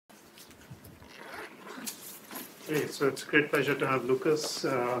Great. So it's a great pleasure to have Lukasz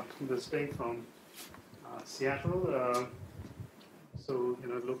this day from Seattle.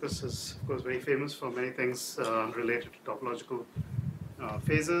 Lukasz is, of course, very famous for many things related to topological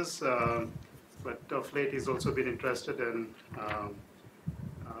phases, but of late he's also been interested in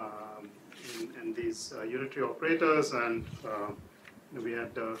these unitary operators, and we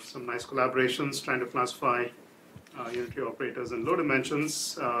had some nice collaborations trying to classify unitary operators in low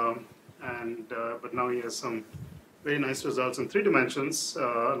dimensions, but now he has some very nice results in 3 dimensions,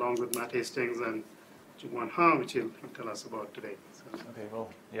 along with Matt Hastings and Jingwan Ha, which he'll tell us about today. So. Okay, well,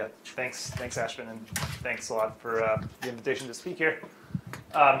 yeah, thanks Ashwin, and thanks a lot for the invitation to speak here.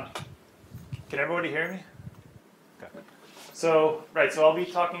 Can everybody hear me? Okay. So I'll be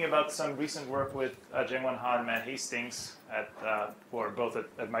talking about some recent work with Jingwan Ha and Matt Hastings who are both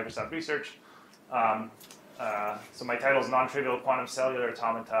at Microsoft Research. So my title is Non-Trivial Quantum Cellular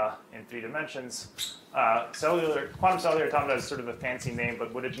Automata in 3 dimensions. Quantum cellular automata is sort of a fancy name,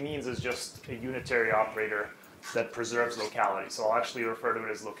 but what it means is just a unitary operator that preserves locality. So I'll actually refer to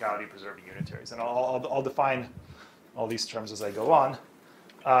it as locality preserving unitaries, and I'll define all these terms as I go on.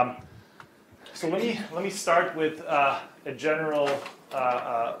 So let me start with a general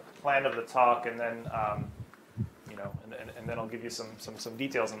plan of the talk, and then and then I'll give you some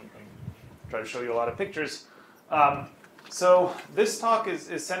details and try to show you a lot of pictures. So this talk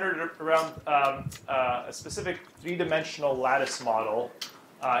is centered around a specific 3-dimensional lattice model.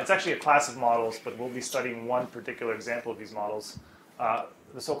 It's actually a class of models, but we'll be studying one particular example of these models,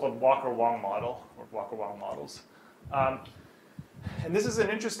 the so-called Walker-Wong model, or Walker-Wong models. And this is an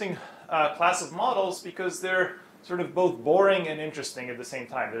interesting class of models because they're sort of both boring and interesting at the same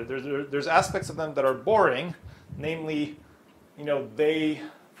time. There's aspects of them that are boring, namely,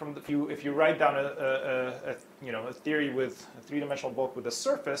 if you write down a theory with a 3-dimensional bulk with a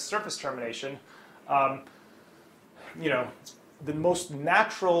surface termination, the most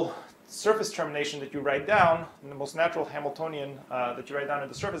natural surface termination that you write down, and the most natural Hamiltonian that you write down at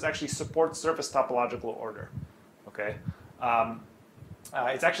the surface actually supports surface topological order. Okay,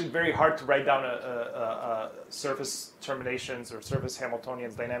 it's actually very hard to write down a surface terminations or surface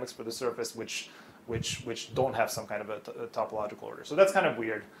Hamiltonians dynamics for the surface which don't have some kind of a topological order. So that's kind of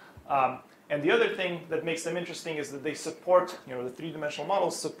weird. And the other thing that makes them interesting is that they support, the 3-dimensional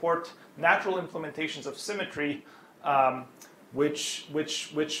models support natural implementations of symmetry, which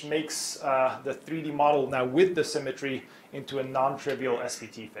makes the 3D model now with the symmetry into a non-trivial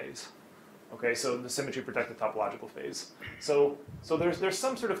SPT phase. Okay, so the symmetry protected topological phase. So there's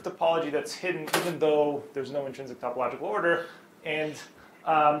some sort of topology that's hidden even though there's no intrinsic topological order, and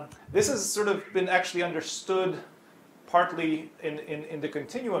this has sort of been actually understood partly in the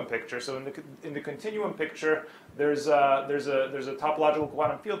continuum picture. So in the continuum picture, there's a topological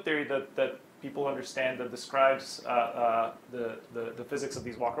quantum field theory that people understand that describes the physics of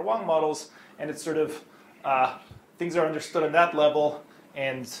these Walker-Wong models, and it's sort of things are understood on that level.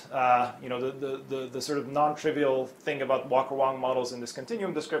 And the sort of non-trivial thing about Walker-Wong models in this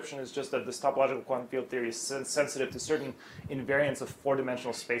continuum description is just that this topological quantum field theory is sensitive to certain invariants of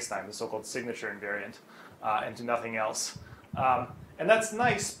 4-dimensional spacetime, the so-called signature invariant, and to nothing else. And that's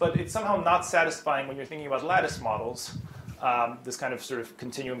nice, but it's somehow not satisfying when you're thinking about lattice models, this kind of sort of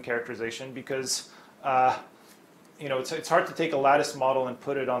continuum characterization, because it's hard to take a lattice model and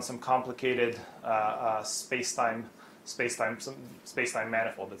put it on some complicated spacetime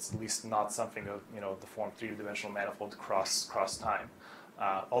manifold that's at least not something of the form 3-dimensional manifold cross time.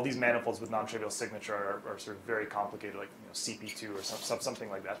 All these manifolds with non-trivial signature are sort of very complicated, like CP2 or something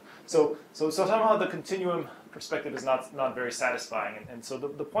like that. So somehow the continuum perspective is not very satisfying, and so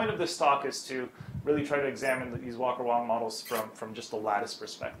the point of this talk is to really try to examine these Walker-Wong models from just a lattice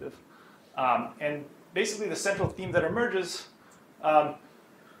perspective. And basically the central theme that emerges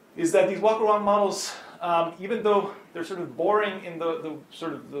is that these Walker-Wong models, even though they're sort of boring in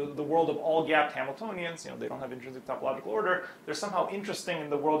the world of all gapped Hamiltonians, they don't have intrinsic topological order, they're somehow interesting in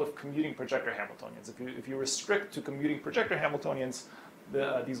the world of commuting projector Hamiltonians. If you restrict to commuting projector Hamiltonians,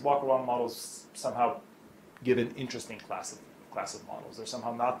 these Walker-Wong models somehow give an interesting class of models. They're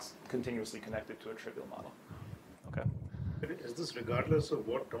somehow not continuously connected to a trivial model. Okay. Is this regardless of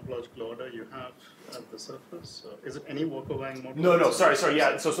what topological order you have at the surface? Is it any Walker-Wong model? No. Sorry.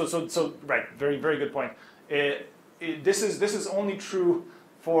 Yeah. So right. Very, very good point. This is only true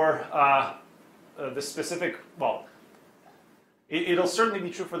for the specific. Well, it'll certainly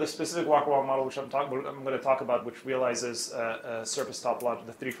be true for the specific Walker-Wong model, which I'm going to talk about, which realizes surface topological,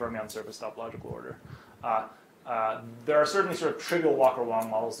 the 3 fermion surface topological order. There are certainly sort of trivial Walker-Wong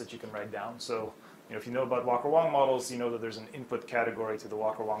models that you can write down. So if you know about Walker-Wong models, you know that there's an input category to the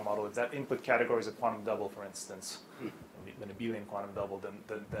Walker-Wong model. If that input category is a quantum double, for instance, an abelian quantum double,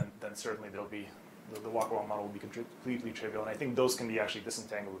 then certainly there'll be the Walker-Wong model will be completely trivial. And I think those can be actually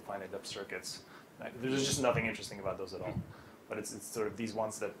disentangled with finite depth circuits. There's just nothing interesting about those at all. But it's sort of these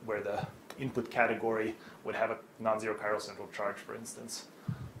ones that where the input category would have a non-zero chiral central charge, for instance.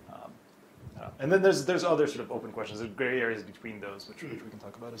 And then there's other sort of open questions. There's gray areas between those, which we can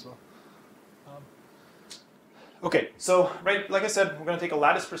talk about as well. Okay, so like I said, we're going to take a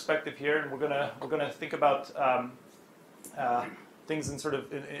lattice perspective here, and we're gonna think about things in sort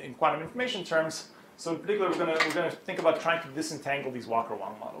of in quantum information terms. So in particular, we're gonna think about trying to disentangle these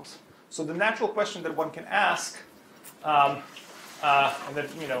Walker-Wong models. So the natural question that one can ask, and that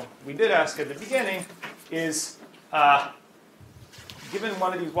we did ask at the beginning, is given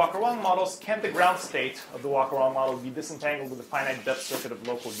one of these Walker-Wong models, can the ground state of the Walker-Wong model be disentangled with a finite depth circuit of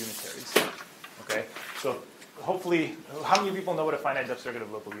local unitaries? Okay, so hopefully, how many people know what a finite depth circuit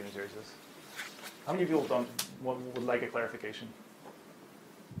of local unitaries is? How many people would like a clarification?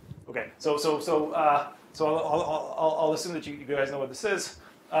 Okay, so I'll assume that you guys know what this is.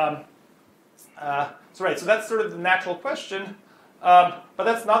 So that's sort of the natural question, but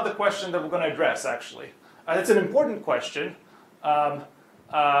that's not the question that we're going to address, actually. It's an important question, and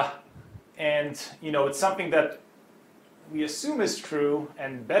it's something that we assume is true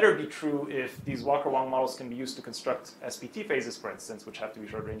and better be true if these Walker-Wong models can be used to construct SPT phases, for instance, which have to be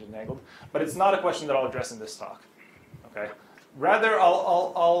short-range entangled. But it's not a question that I'll address in this talk. Okay. Rather,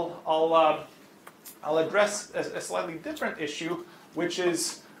 I'll address a slightly different issue, which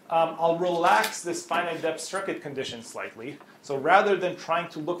is I'll relax this finite depth circuit condition slightly. So rather than trying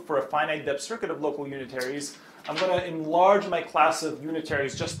to look for a finite depth circuit of local unitaries, I'm going to enlarge my class of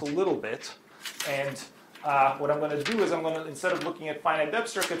unitaries just a little bit. And what I'm going to do is instead of looking at finite depth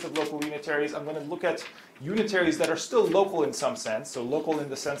circuits of local unitaries, I'm going to look at unitaries that are still local in some sense. So local in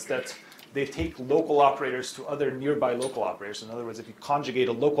the sense that they take local operators to other nearby local operators. So in other words, if you conjugate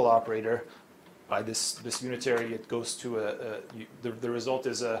a local operator by this unitary, it goes to the result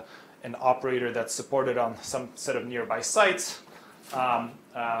is an operator that's supported on some set of nearby sites.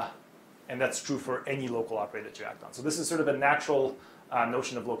 And that's true for any local operator that you act on. So this is sort of a natural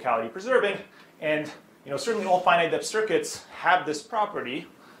notion of locality preserving. And certainly all finite depth circuits have this property,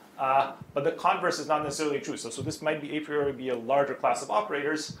 but the converse is not necessarily true. So this might be a priori be a larger class of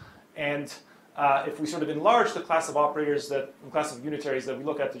operators. And if we sort of enlarge the class of operators, the class of unitaries that we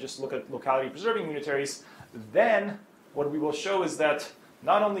look at to just look at locality preserving unitaries, then what we will show is that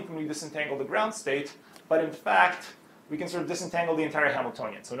not only can we disentangle the ground state, but in fact, we can sort of disentangle the entire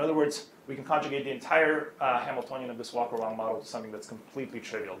Hamiltonian. So in other words, we can conjugate the entire Hamiltonian of this Walker-Wong model to something that's completely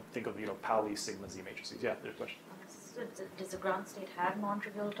trivial. Think of Pauli sigma Z matrices. Yeah, there's a question. So does the ground state have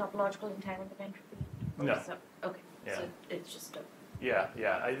non-trivial topological entanglement entropy? No. Okay. Yeah. So it's just a...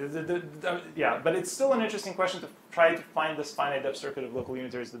 Yeah. But it's still an interesting question to try to find this finite depth circuit of local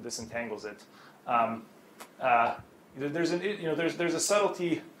unitaries that disentangles it. There's a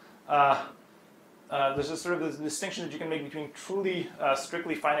subtlety. There's a sort of a distinction that you can make between truly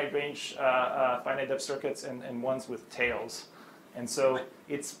strictly finite range finite depth circuits and ones with tails. And so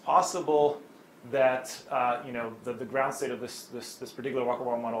it's possible that the ground state of this particular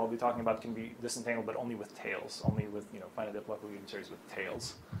Walker-Wong model I'll be talking about can be disentangled, but only with tails, only with finite depth local unitaries with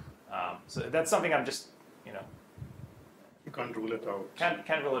tails. So that's something I'm just you can't rule it out.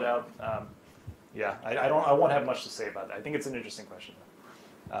 Can't rule it out. I won't have much to say about that. I think it's an interesting question.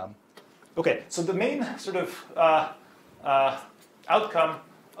 Okay, so the main sort of outcome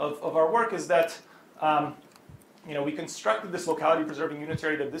of our work is that we constructed this locality preserving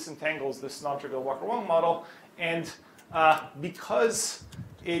unitary that disentangles this non-trivial Walker-Wong model, and because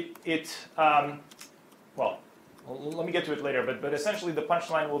well, let me get to it later, but essentially the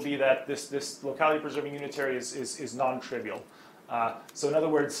punchline will be that this locality preserving unitary is non-trivial. So in other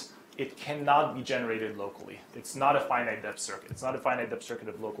words, it cannot be generated locally. It's not a finite depth circuit. It's not a finite depth circuit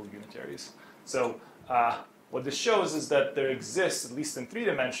of local unitaries. So what this shows is that there exists, at least in 3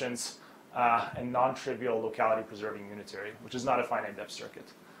 dimensions, a non-trivial locality preserving unitary, which is not a finite depth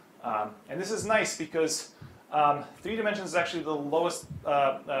circuit. And this is nice because 3 dimensions is actually the lowest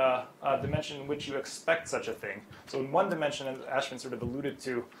dimension in which you expect such a thing. So in 1 dimension, as Ashwin sort of alluded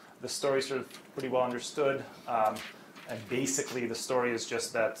to, the story is sort of pretty well understood. And basically, the story is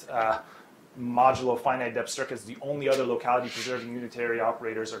just that modulo finite depth circuits, the only other locality preserving unitary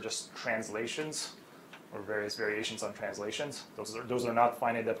operators are just translations or various variations on translations. Those are not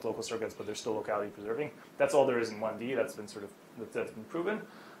finite depth local circuits, but they're still locality preserving. That's all there is in 1D. That's been that's been proven.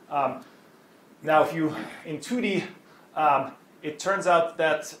 Now, if you in 2D, it turns out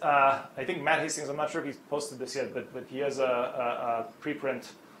that, I think Matt Hastings, I'm not sure if he's posted this yet, but he has a preprint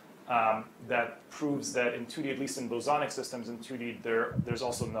that proves that in 2D, at least in bosonic systems in 2D, there's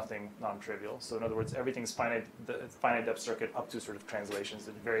also nothing non-trivial. So in other words, everything's finite depth circuit up to sort of translations,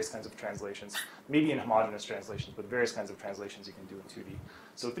 and various kinds of translations, maybe in homogeneous translations, but various kinds of translations you can do in 2D.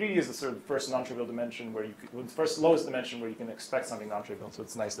 So 3D is the sort of first non-trivial dimension where the first lowest dimension where you can expect something non-trivial. So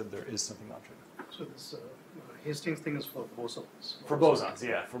it's nice that there is something non-trivial. So this Hastings thing is for bosons. For bosons,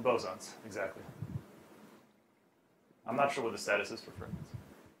 yeah, for bosons, exactly. I'm not sure what the status is for fermions.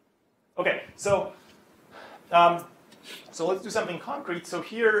 Okay, so let's do something concrete. So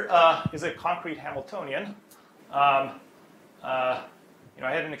here is a concrete Hamiltonian. I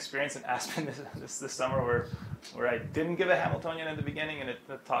had an experience in Aspen this summer where I didn't give a Hamiltonian in the beginning, and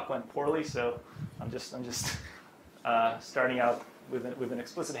the talk went poorly. So I'm just starting out with an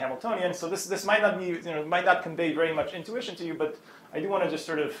explicit Hamiltonian. So this might not be, might not convey very much intuition to you, but I do want to just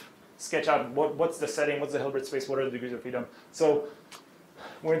sort of sketch out what's the setting, what's the Hilbert space, what are the degrees of freedom. So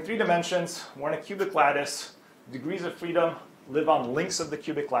we're in 3 dimensions. We're in a cubic lattice. Degrees of freedom live on links of the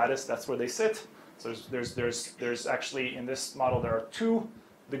cubic lattice. That's where they sit. So there's actually, in this model, there are 2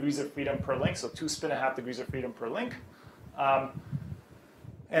 degrees of freedom per link, so 2 spin-1/2 degrees of freedom per link.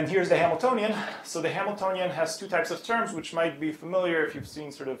 And here's the Hamiltonian. So the Hamiltonian has 2 types of terms, which might be familiar if you've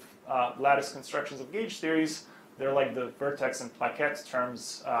seen sort of lattice constructions of gauge theories. They're like the vertex and plaquette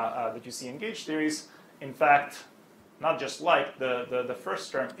terms that you see in gauge theories. In fact, not just like, the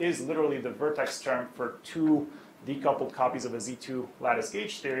first term is literally the vertex term for 2 decoupled copies of a Z2 lattice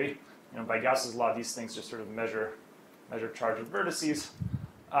gauge theory. By Gauss's law, these things just sort of measure charge of vertices.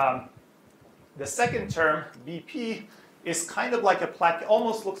 The second term, BP, is kind of like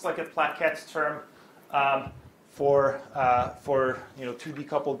almost looks like a plaquette term for 2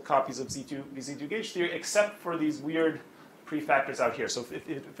 decoupled copies of Z2 gauge theory, except for these weird prefactors out here. So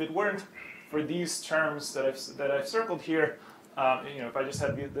if it weren't for these terms that I've circled here, if I just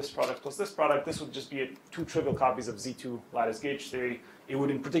had this product plus this product, this would just be 2 trivial copies of Z2 lattice gauge theory. It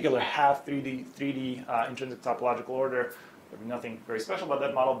would, in particular, have 3D intrinsic topological order. There'd be nothing very special about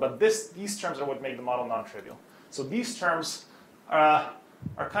that model, but these terms are what make the model non-trivial. So these terms are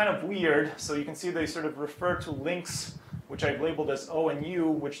kind of weird. So you can see they sort of refer to links, which I've labeled as O and U,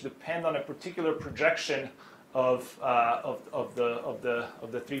 which depend on a particular projection of the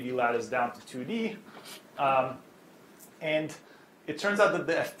 3D lattice down to 2D. And it turns out that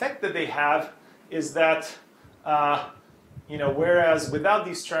the effect that they have is that, whereas without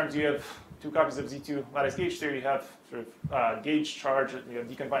these terms you have 2 copies of Z2 lattice gauge theory, you have sort of gauge charge,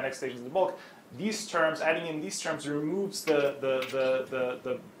 deconfined excitations in the bulk. These terms, adding in these terms, removes the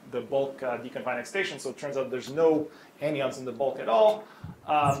bulk deconfined excitation. So it turns out there's no anyons in the bulk at all.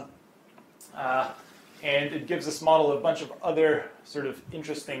 And it gives this model a bunch of other sort of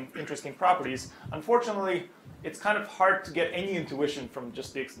interesting properties. Unfortunately, it's kind of hard to get any intuition from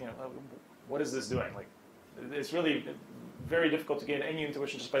just the, what is this doing? Like, it's really very difficult to get any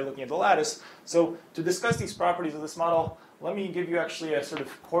intuition just by looking at the lattice. So to discuss these properties of this model, let me give you actually a sort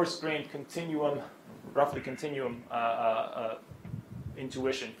of coarse-grained continuum, roughly continuum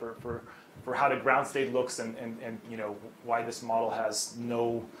intuition for how the ground state looks and why this model has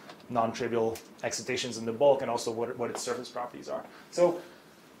no non-trivial excitations in the bulk, and also what its surface properties are. So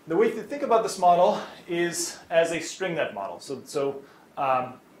the way to think about this model is as a string net model. So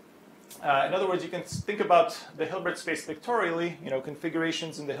in other words, you can think about the Hilbert space pictorially.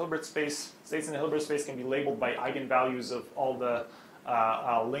 Configurations in the Hilbert space, states in the Hilbert space can be labeled by eigenvalues of all the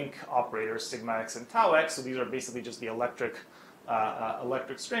link operators, sigma x and tau x. So these are basically just the electric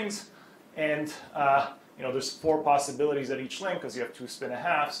strings. And there's 4 possibilities at each link because you have 2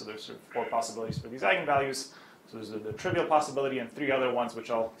 spin-1/2. So there's sort of 4 possibilities for these eigenvalues. So there's the trivial possibility and 3 other ones, which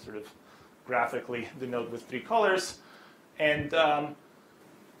I'll sort of graphically denote with 3 colors. And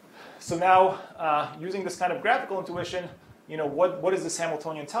so now, using this kind of graphical intuition, what is this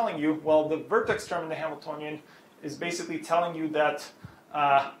Hamiltonian telling you? Well, the vertex term in the Hamiltonian is basically telling you that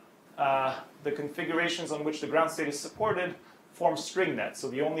the configurations on which the ground state is supported form string nets. So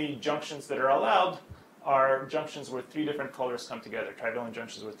the only junctions that are allowed are junctions where 3 different colors come together, trivalent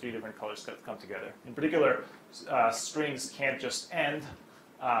junctions where 3 different colors come together. In particular, strings can't just end.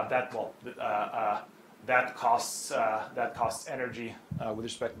 That costs energy with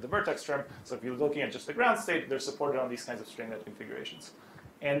respect to the vertex term. So if you're looking at just the ground state, they're supported on these kinds of string net configurations.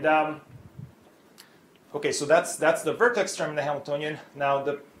 And okay, so that's the vertex term in the Hamiltonian. Now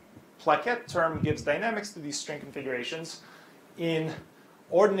the plaquette term gives dynamics to these string configurations. In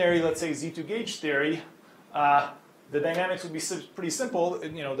ordinary, let's say Z2 gauge theory, the dynamics would be pretty simple.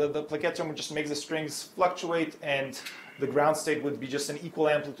 The plaquette term would just make the strings fluctuate, and the ground state would be just an equal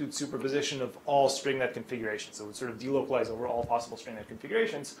amplitude superposition of all string net configurations. So it would sort of delocalize over all possible string net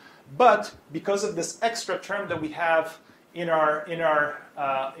configurations. But because of this extra term that we have in our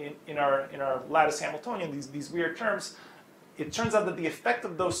lattice Hamiltonian, these weird terms, it turns out that the effect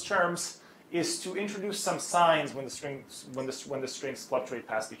of those terms is to introduce some signs when the strings fluctuate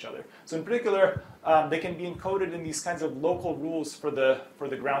past each other. So in particular, they can be encoded in these kinds of local rules for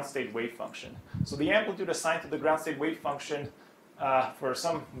the ground state wave function. So the amplitude assigned to the ground state wave function for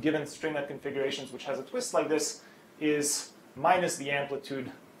some given string net configurations which has a twist like this is minus the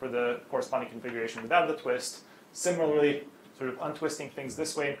amplitude for the corresponding configuration without the twist. Similarly, sort of untwisting things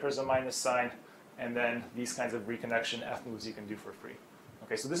this way incurs a minus sign, and then these kinds of reconnection F moves you can do for free.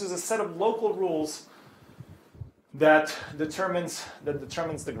 Okay, so this is a set of local rules that determines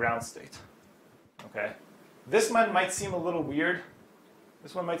the ground state. Okay, this one might seem a little weird.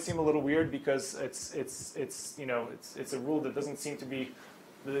 This one might seem a little weird because it's a rule that doesn't seem to be.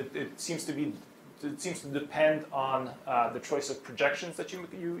 It seems to depend on the choice of projections that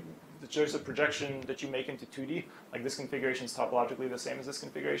the choice of projection that you make into 2D. Like this configuration is topologically the same as this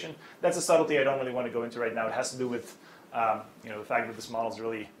configuration. That's a subtlety I don't really want to go into right now. It has to do with the fact that this model is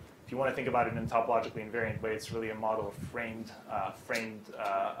really, if you want to think about it in a topologically invariant way, it's really a model of framed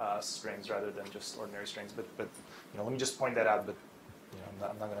strings rather than just ordinary strings. But let me just point that out. But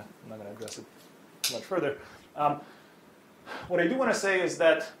I'm not going to address it too much further. What I do want to say is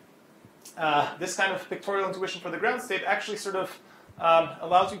that this kind of pictorial intuition for the ground state actually sort of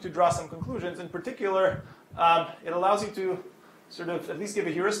allows you to draw some conclusions. In particular, it allows you to sort of at least give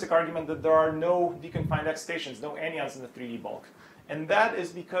a heuristic argument that there are no deconfined excitations, no anyons in the 3D bulk. And that is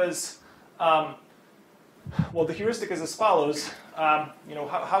because, well, the heuristic is as follows.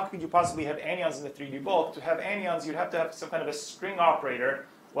 How could you possibly have anyons in the 3D bulk? To have anyons, you'd have to have some kind of a string operator.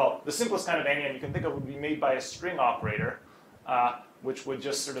 Well, the simplest kind of anyon you can think of would be made by a string operator, which would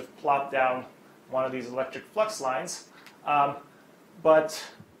just sort of plot down one of these electric flux lines. But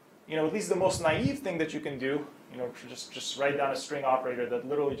at least the most naive thing that you can do, just write down a string operator that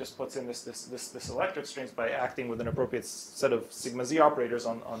literally just puts in this electric strings by acting with an appropriate set of sigma z operators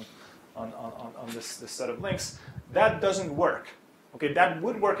on this set of links. That doesn't work. Okay, that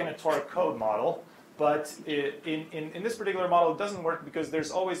would work in a toric code model, but in this particular model, it doesn't work because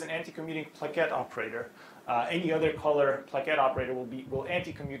there's always an anti-commuting plaquette operator. Any other color plaquette operator will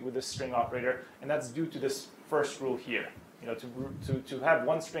anti-commute with this string operator, and that's due to this first rule here. To have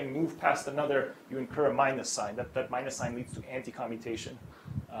one string move past another, you incur a minus sign. That minus sign leads to anti-commutation.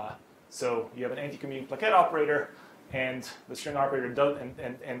 So you have an anti-commuting plaquette operator, and the string operator does,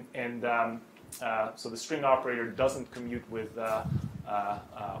 so the string operator doesn't commute with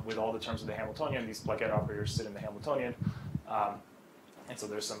all the terms of the Hamiltonian. These plaquette operators sit in the Hamiltonian, and so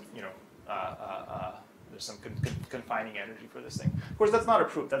there's some confining energy for this thing. Of course, that's not a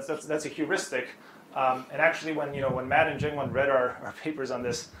proof. That's a heuristic. And actually, when Matt and Jungwon read our papers on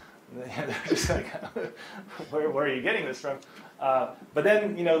this, they're just like, where are you getting this from? But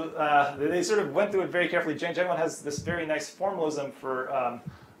then, they sort of went through it very carefully. Jungwon has this very nice formalism for,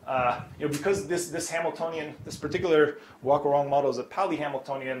 because this Hamiltonian, this particular Walker-Wong model is a Pauli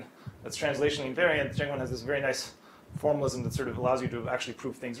Hamiltonian that's translationally invariant. Jungwon has this very nice formalism that sort of allows you to actually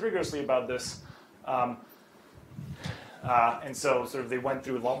prove things rigorously about this. And so sort of they went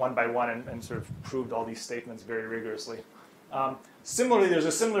through one by one and sort of proved all these statements very rigorously. Similarly, there's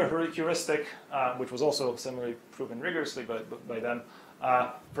a similar heuristic, which was also similarly proven rigorously by them,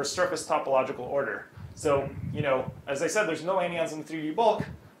 for surface topological order. So, as I said, there's no anyons in the 3D bulk,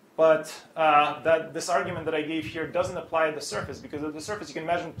 but this argument that I gave here doesn't apply at the surface, because at the surface you can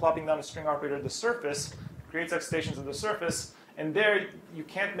imagine plopping down a string operator at the surface, creates excitations at the surface, and there you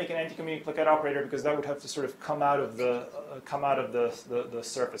can't make an anti-commuting plaquette operator because that would have to sort of come out of the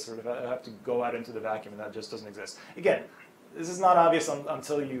surface, sort of have to go out into the vacuum, and that just doesn't exist. Again, this is not obvious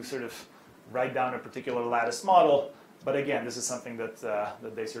until you sort of write down a particular lattice model. But again, this is something that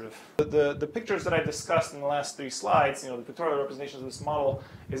they sort of the pictures that I discussed in the last 3 slides. The pictorial representations of this model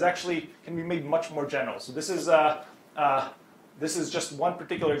can be made much more general. So this is just one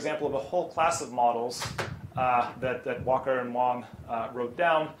particular example of a whole class of models that Walker and Wong wrote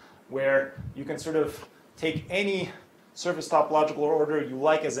down, where you can sort of take any surface topological order you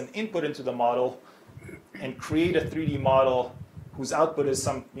like as an input into the model, and create a 3D model whose output is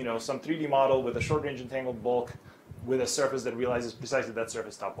some 3D model with a short-range entangled bulk with a surface that realizes precisely that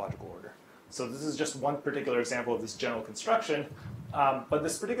surface topological order. So this is just one particular example of this general construction. But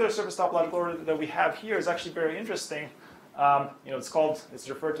this particular surface topological order that we have here is actually very interesting. It's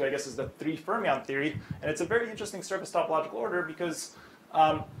referred to, I guess, as the 3 fermion theory, and it's a very interesting surface topological order because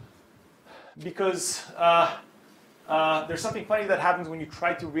there's something funny that happens when you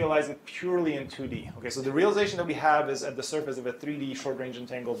try to realize it purely in 2D. Okay, so the realization that we have is at the surface of a 3D short-range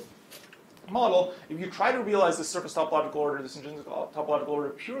entangled model. If you try to realize the surface topological order, this intrinsic topological order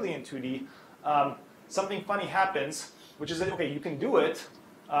purely in 2D, something funny happens, which is that, okay, you can do it.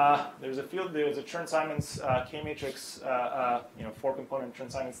 There's a Chern-Simons K-matrix, four-component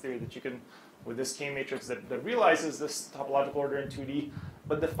Chern-Simons theory that you can, with this K-matrix that realizes this topological order in 2D.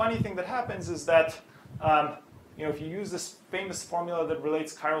 But the funny thing that happens is that, if you use this famous formula that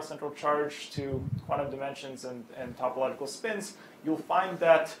relates chiral central charge to quantum dimensions and topological spins, you'll find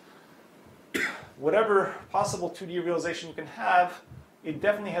that whatever possible 2D realization you can have, it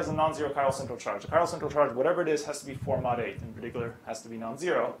definitely has a non-zero chiral central charge. The chiral central charge, whatever it is, has to be 4 mod 8. In particular, has to be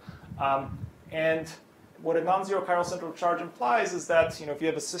non-zero. And what a non-zero chiral central charge implies is that if you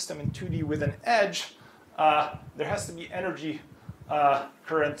have a system in 2D with an edge, there has to be energy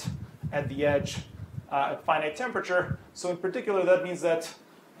current at the edge at finite temperature. So in particular, that means that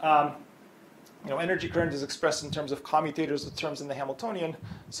energy current is expressed in terms of commutators with terms in the Hamiltonian.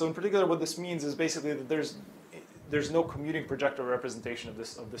 So in particular, what this means is basically that there's no commuting projector representation of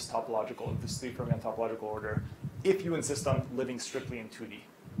this three fermion topological order if you insist on living strictly in 2D.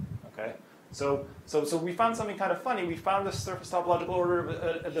 Okay, so we found something kind of funny. We found this surface topological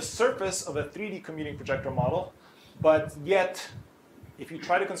order at the surface of a 3D commuting projector model, but yet if you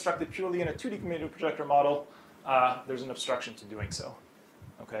try to construct it purely in a 2D commuting projector model, there's an obstruction to doing so.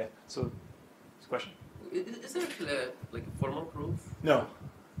 Okay, so question? Is there like a formal proof? No.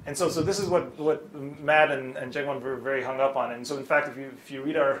 And so this is what Matt and Jegwon were very hung up on. And so in fact, if you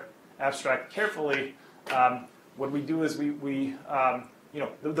read our abstract carefully, what we do is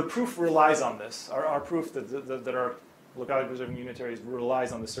the proof relies on this. Our proof that our locality preserving unitaries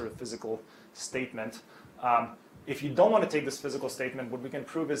relies on this sort of physical statement. If you don't want to take this physical statement, what we can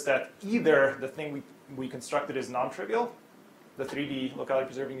prove is that either the thing we constructed is non-trivial, the 3D locality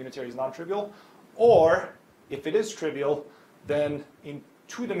preserving unitary is non-trivial, or if it is trivial, then in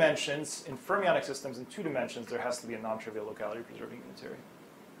 2 dimensions, in fermionic systems in 2 dimensions, there has to be a non-trivial locality preserving unitary.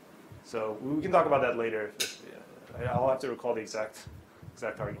 So we can talk about that later. I'll have to recall the exact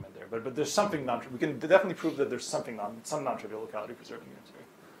argument there. But there's something we can definitely prove that there's some non-trivial locality preserving unitary,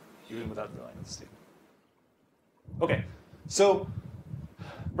 even without relying on the statement. Okay, so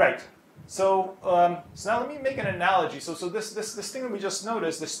right. So now let me make an analogy. So this thing that we just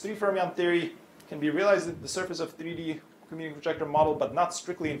noticed, this 3 fermion theory, can be realized at the surface of 3D commuting projector model, but not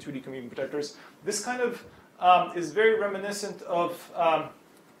strictly in 2D commuting projectors. This kind of is very reminiscent of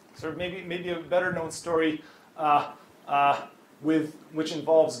sort of maybe a better known story which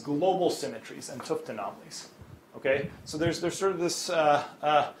involves global symmetries and Tupft anomalies. Okay, so there's sort of this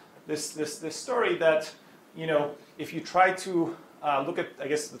this story that if you try to look at, I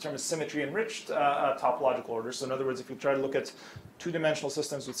guess the term is symmetry enriched topological order. So in other words, if you try to look at 2-dimensional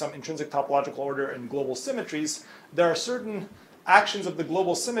systems with some intrinsic topological order and global symmetries, there are certain actions of the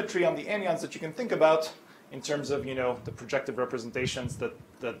global symmetry on the anyons that you can think about in terms of the projective representations that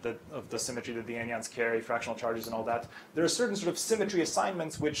of the symmetry that the anyons carry, fractional charges and all that. There are certain sort of symmetry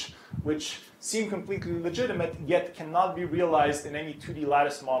assignments which seem completely legitimate, yet cannot be realized in any 2D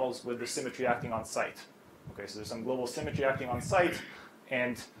lattice models with the symmetry acting on site. Okay, so there's some global symmetry acting on site,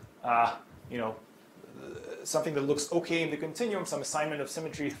 and something that looks okay in the continuum, some assignment of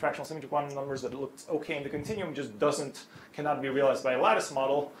symmetry, fractional symmetry quantum numbers that looks okay in the continuum, just cannot be realized by a lattice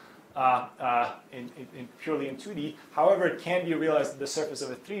model purely in 2D. However, it can be realized at the surface of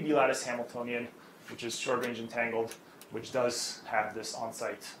a 3D lattice Hamiltonian, which is short-range entangled, which does have this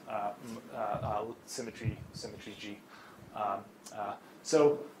on-site symmetry G.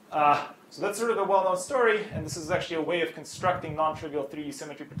 So that's sort of a well-known story, and this is actually a way of constructing non-trivial 3D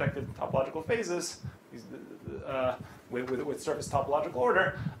symmetry-protected topological phases with surface topological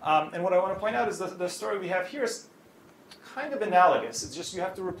order. And what I want to point out is that the story we have here is kind of analogous. It's just you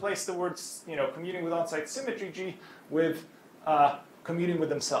have to replace the words, commuting with on-site symmetry G with commuting with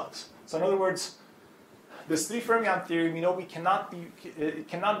themselves. So in other words, this 3 fermion theory, it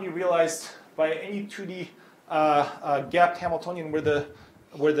cannot be realized by any 2D gapped Hamiltonian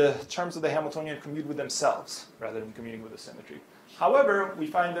where the terms of the Hamiltonian commute with themselves rather than commuting with the symmetry. However, we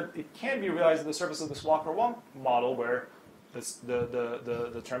find that it can be realized at the surface of this Walker-Wong model where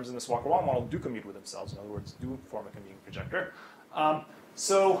the terms in this Walker-Wong model do commute with themselves. In other words, do form a commuting projector.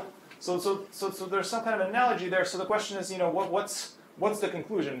 So there's some kind of analogy there. So the question is, what's the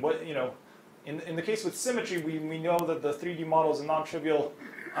conclusion? In the case with symmetry, we know that the 3D model is a non-trivial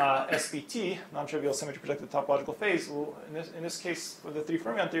SPT, non-trivial symmetry projected topological phase. Well, in this case, for the 3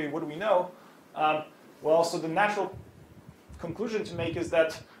 fermion theory, what do we know? So the natural conclusion to make is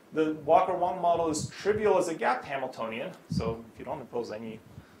that the Walker-Wong model is trivial as a gapped Hamiltonian. So if you don't impose any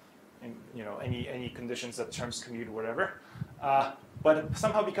conditions that terms commute or whatever, but it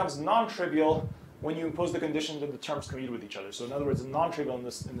somehow becomes non-trivial when you impose the condition that the terms commute with each other. So in other words, non-trivial in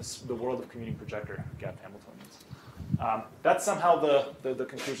the world of commuting projector gapped Hamiltonians. That's somehow the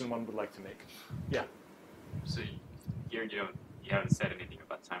conclusion one would like to make. Yeah. So you haven't said anything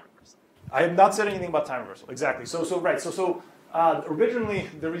about time reversal. I have not said anything about time reversal. Exactly. So originally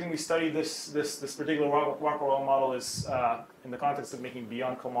the reason we studied this particular Walker-Wong model is in the context of making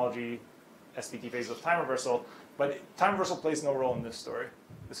beyond cohomology SPT phases of time reversal, but time reversal plays no role in this story.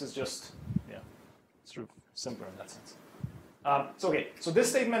 This is just sort of simpler in that sense. So this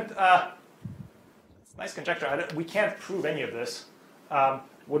statement, it's nice conjecture. We can't prove any of this.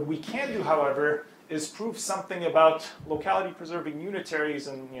 What we can do, however, is prove something about locality preserving unitaries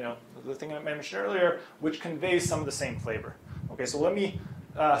and the thing I mentioned earlier, which conveys some of the same flavor. Okay, so let me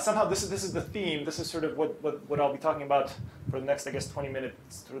somehow this is the theme. This is sort of what I'll be talking about for the next, I guess, 20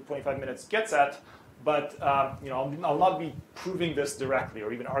 minutes to 25 minutes gets at. But I'll not be proving this directly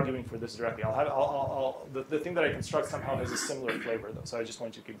or even arguing for this directly. The thing that I construct somehow has a similar flavor, though. So I just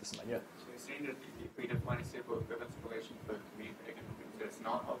want you to keep this in mind. Yeah. So you're saying that if we define a stable equivalence relation for community eigenfunctions, it's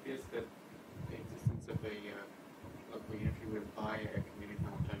not obvious that the existence of a local unitary would imply a community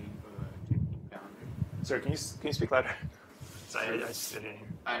Hamiltonian for a technique boundary. Sorry, can you speak louder? Sorry, I just didn't hear.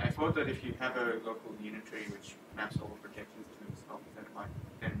 I thought that if you have a local unitary which maps all projections to itself, that it might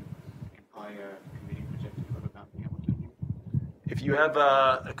then imply a commuting projection for the boundary Hamiltonian. If you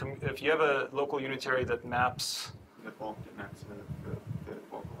have a local unitary that maps. The bulk that maps the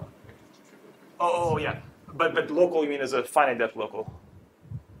Walker-Wong projections to trivial projections. Oh yeah, but local you mean as a finite depth local?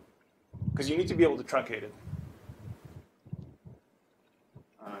 Because you need to be able to truncate it.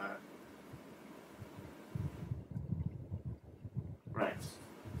 Right.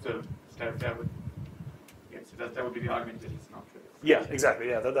 So that would, that would be the argument that it's not trivial. Yeah, exactly.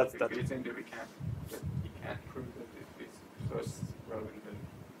 Yeah, that's. You're saying that you can't prove that this first row and the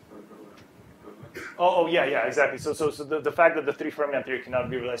third row are equivalent. Oh yeah, exactly. So the fact that the three fermion theory cannot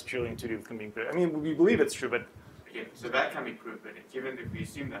be realized purely intuitively can be. I mean, we believe it's true, but. Yeah, so that can be proved, but given that we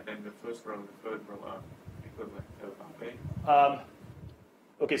assume that, then the first row and the third row are equivalent, aren't they?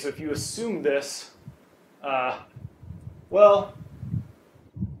 Okay, so if you assume this, well,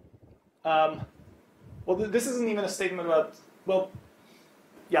 this isn't even a statement about. Well,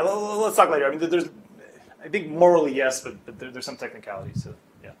 yeah, let's talk later. I mean, I think morally yes, but there's some technicality. So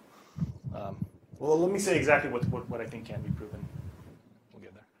yeah. Well, let me say exactly what I think can be proven. We'll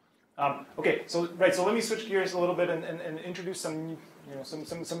get there. Okay, so let me switch gears a little bit and introduce some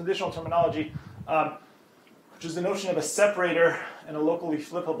additional terminology, which is the notion of a separator and a locally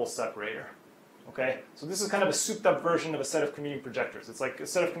flippable separator. Okay, so this is kind of a souped-up version of a set of commuting projectors. It's like a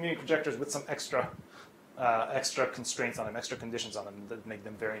set of commuting projectors with some extra constraints on them, extra conditions on them that make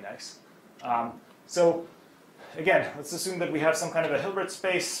them very nice. So again, let's assume that we have some kind of a Hilbert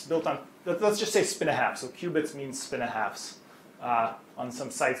space built on, let's just say spin a half. So qubits means spin a halves on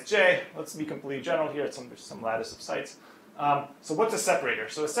some sites J. Let's be completely general here. There's some lattice of sites. So what's a separator?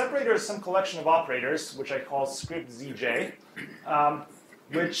 So a separator is some collection of operators, which I call script Zj,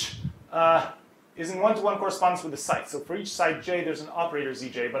 which is in one-to-one correspondence with the site. So for each site J, there's an operator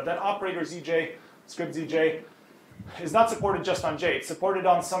Zj, but that operator Zj, script Zj, is not supported just on J. It's supported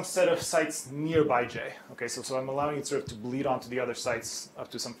on some set of sites nearby J. Okay, so I'm allowing it sort of to bleed onto the other sites up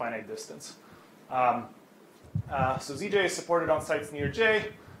to some finite distance. So Zj is supported on sites near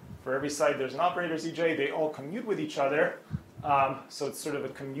J. For every site, there's an operator Zj. They all commute with each other. So it's sort of a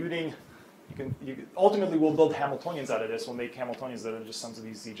commuting. Ultimately, we'll build Hamiltonians out of this. We'll make Hamiltonians that are just sums of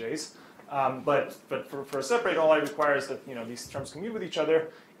these Zjs. But for a separator, all I require is that these terms commute with each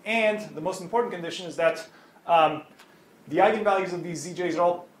other. And the most important condition is that the eigenvalues of these Zjs are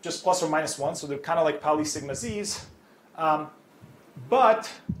all just plus or minus 1. So they're kind of like Pauli sigma Zs.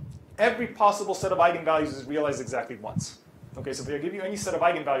 But every possible set of eigenvalues is realized exactly once. Okay, so if I give you any set of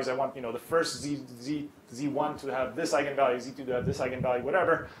eigenvalues, I want the first Z1 to have this eigenvalue, Z2 to have this eigenvalue,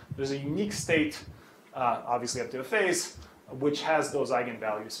 whatever. There's a unique state, obviously up to a phase, which has those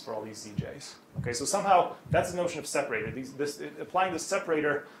eigenvalues for all these Zjs. Okay, so somehow that's the notion of separator. Applying the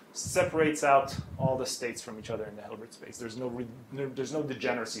separator separates out all the states from each other in the Hilbert space. There's no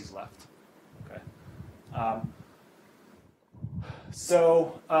degeneracies left. Okay.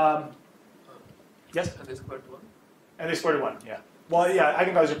 Yes. And they squared 1. And they squared 1. Yeah. Well, yeah.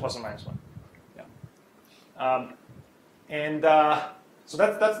 Eigenvalues are plus or minus 1. Yeah. So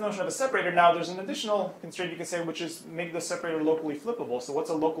that's the notion of a separator. Now, there's an additional constraint you can say, which is make the separator locally flippable. So what's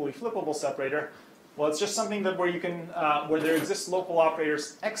a locally flippable separator? Well, it's just something that where you can where there exists local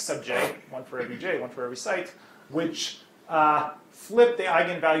operators x sub j, one for every j, one for every site, which flip the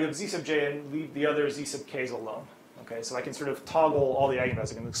eigenvalue of z sub j and leave the other z sub k's alone. Okay, so I can sort of toggle all the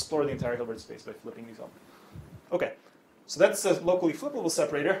eigenvalues. I can explore the entire Hilbert space by flipping these up. Okay, so that's a locally flippable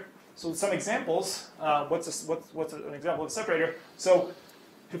separator. So some examples. What's an example of a separator? So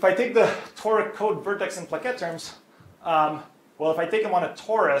if I take the toric code vertex and plaquette terms, well, if I take them on a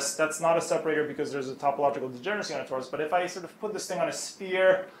torus, that's not a separator because there's a topological degeneracy on a torus. But if I sort of put this thing on a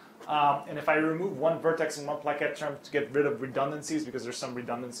sphere, and if I remove one vertex and one plaquette term to get rid of redundancies, because there's some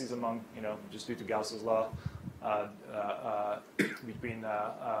redundancies among, just due to Gauss's law between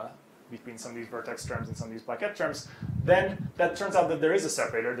some of these vertex terms and some of these plaquette terms, then that turns out that there is a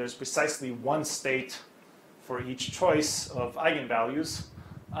separator. There's precisely one state for each choice of eigenvalues.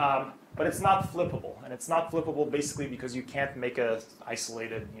 But it's not flippable, and it's not flippable basically because you can't make a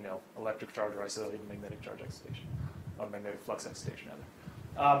isolated, electric charge or isolated magnetic charge excitation, or magnetic flux excitation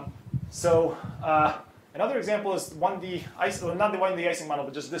rather. Another example is 1D not the 1D Ising model,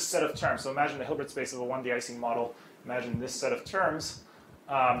 but just this set of terms. So imagine the Hilbert space of a 1D Ising model. Imagine this set of terms.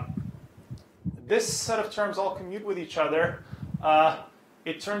 This set of terms all commute with each other.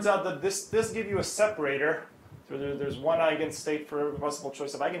 It turns out that this gives you a separator. There's one eigenstate for every possible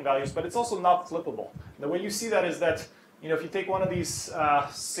choice of eigenvalues, but it's also not flippable. The way you see that is that, if you take one of these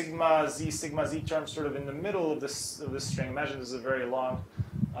sigma z terms sort of in the middle of this string, imagine this is a very long,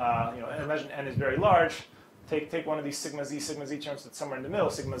 imagine n is very large. Take one of these sigma z terms that's somewhere in the middle,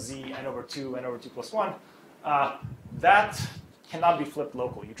 sigma z n over 2 plus 1. That cannot be flipped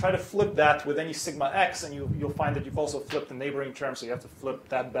locally. You try to flip that with any sigma x, and you'll find that you've also flipped the neighboring term, so you have to flip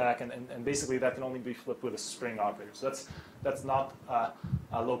that back, and basically that can only be flipped with a string operator. So that's not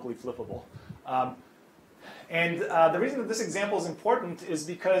locally flippable. The reason that this example is important is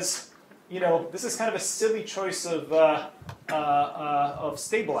because this is kind of a silly choice of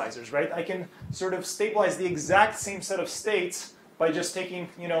stabilizers, right? I can sort of stabilize the exact same set of states by just taking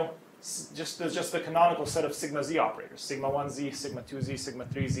just the canonical set of sigma z operators, sigma 1z, sigma 2z, sigma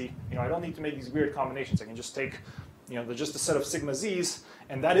 3z. I don't need to make these weird combinations. I can just take, just a set of sigma z's,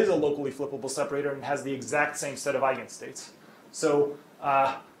 and that is a locally flippable separator and has the exact same set of eigenstates. So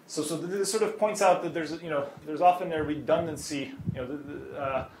this sort of points out that there's often a redundancy, and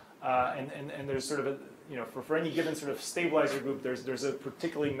there's sort of a, for any given sort of stabilizer group, there's a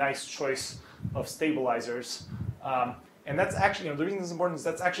particularly nice choice of stabilizers. And that's actually, the reason this is important is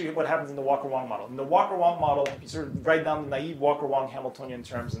that's actually what happens in the Walker-Wong model. In the Walker-Wong model, you sort of write down the naive Walker-Wong Hamiltonian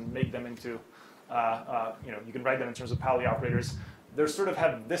terms and make them into, you can write them in terms of Pauli operators. They sort of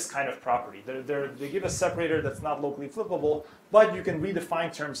have this kind of property. They give a separator that's not locally flippable, but you can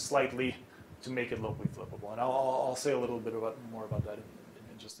redefine terms slightly to make it locally flippable. And I'll say a little bit more about that in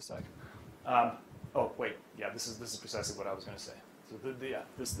just a sec. Oh, wait, yeah, this is precisely what I was going to say.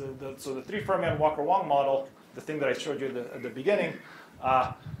 So the three fermion Walker-Wong model, the thing that I showed you at the beginning,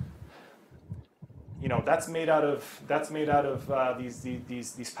 that's made out of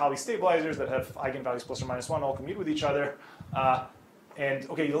these Pauli stabilizers that have eigenvalues plus or minus 1 all commute with each other. And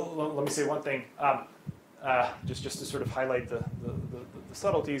okay, let me say one thing, just to sort of highlight the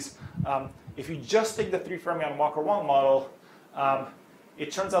subtleties. If you just take the three fermion Walker-Wong model, it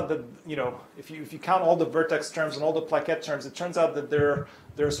turns out that if you count all the vertex terms and all the plaquette terms, it turns out that there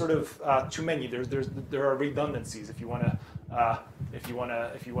are sort of too many. There are redundancies if you want to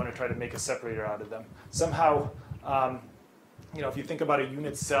try to make a separator out of them. Somehow, if you think about a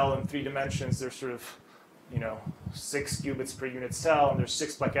unit cell in 3 dimensions, there's sort of 6 qubits per unit cell, and there's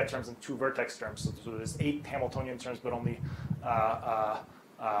 6 plaquette terms and 2 vertex terms. So there's 8 Hamiltonian terms, but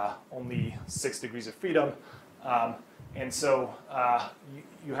only 6 degrees of freedom. And so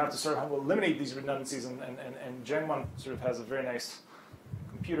you have to sort of eliminate these redundancies, and Gen1 sort of has a very nice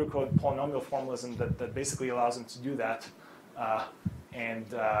computer code polynomial formalism that basically allows them to do that, and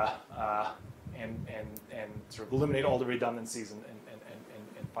sort of eliminate all the redundancies and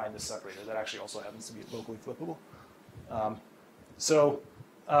find the separator that actually also happens to be locally flippable.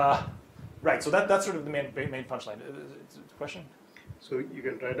 Right. So that's sort of the main punchline. Question? So you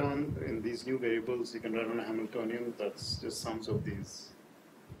can write down in these new variables, you can write on a Hamiltonian that's just sums of these,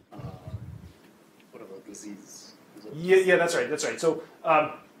 what about the z's? Yeah, that's right. So,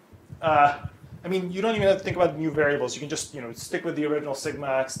 I mean, you don't even have to think about new variables. You can just, stick with the original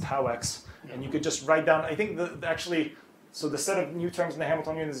sigma x, tau x, and you could just write down, I think so the set of new terms in the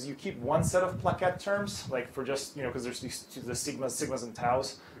Hamiltonian is you keep one set of plaquette terms, like for just, because there's the sigmas and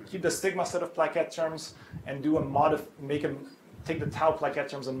taus. Keep the sigma set of plaquette terms and do take the tau plaquette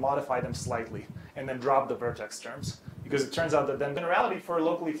terms and modify them slightly, and then drop the vertex terms. because it turns out that then generality for a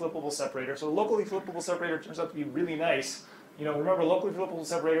locally flippable separator. So a locally flippable separator turns out to be really nice. Remember, locally flippable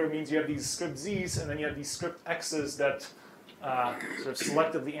separator means you have these script z's, and then you have these script x's that sort of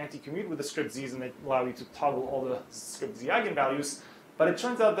selectively anti-commute with the script z's, and they allow you to toggle all the script z eigenvalues. But it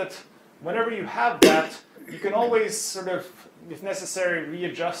turns out that whenever you have that, you can always sort of, if necessary,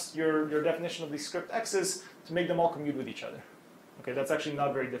 readjust your definition of these script x's to make them all commute with each other. Okay, that's actually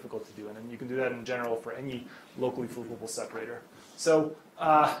not very difficult to do, and then you can do that in general for any locally flippable separator. So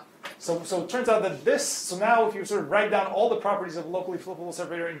it turns out that so now if you sort of write down all the properties of a locally flippable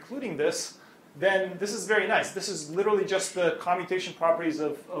separator, including this, then this is very nice. This is literally just the commutation properties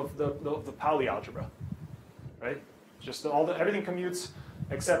of the Pauli algebra, right? Just everything commutes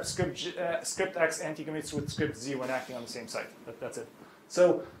except script x anti-commutes with script z when acting on the same site. That's it.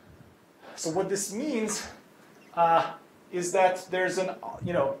 So what this means is that there's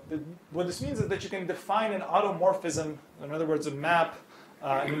what this means is that you can define an automorphism, in other words, a map,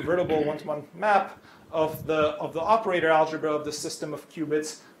 an invertible one-to-one map of the operator algebra of the system of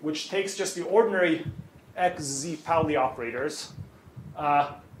qubits, which takes just the ordinary x, z Pauli operators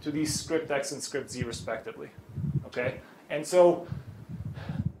to these script x and script z respectively. Okay, and so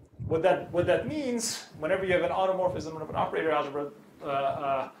what that means, whenever you have an automorphism of an operator algebra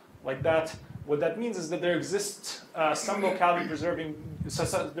like that, what that means is that there exists some locality preserving,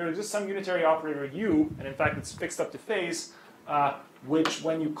 there exists some unitary operator u, and in fact it's fixed up to phase, which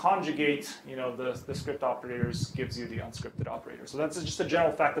when you conjugate, the script operators gives you the unscripted operator. So that's just a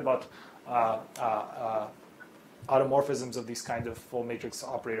general fact about automorphisms of these kind of full matrix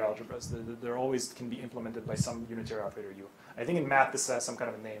operator algebras. They're always can be implemented by some unitary operator u. I think in math this has some kind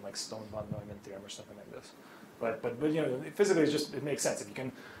of a name like Stone-von Neumann theorem or something like this. But physically it makes sense. If you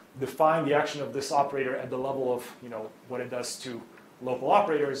can define the action of this operator at the level of what it does to local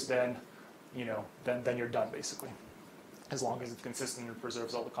operators, then then you're done basically, as long as it's consistent and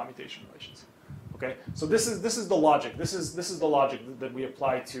preserves all the commutation relations. Okay, so this is the logic. This is the logic that we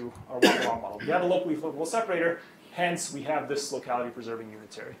apply to our walk-along model. We have a locally flippable separator, hence we have this locality preserving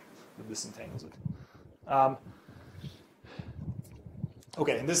unitary that this entangles it.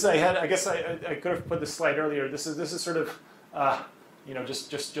 Okay, and this I guess I could have put this slide earlier. This is sort of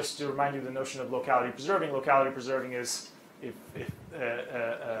just to remind you the notion of locality preserving. Locality preserving is if you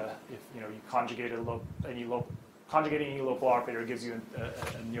conjugate conjugating any local operator gives you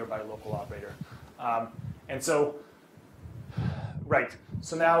a nearby local operator. And so, right.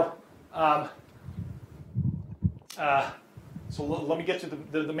 So now, so let me get to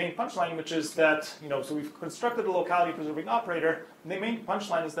the main punchline, which is that so we've constructed a locality preserving operator. And the main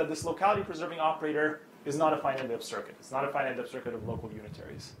punchline is that this locality preserving operator is not a finite depth circuit. It's not a finite depth circuit of local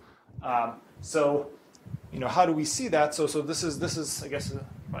unitaries. So, how do we see that? So this is I guess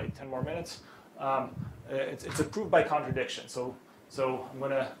probably 10 more minutes. It's a proof by contradiction. So I'm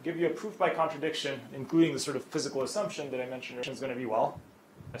going to give you a proof by contradiction, including the sort of physical assumption that I mentioned is going to be,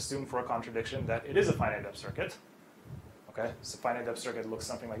 assume for a contradiction that it is a finite depth circuit. Okay, so finite depth circuit looks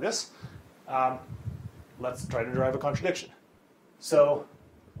something like this. Let's try to derive a contradiction. So,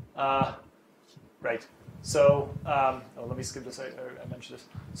 right. So, let me skip this. I mentioned this.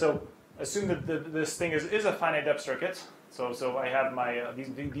 So, assume that this thing is a finite depth circuit. So I have my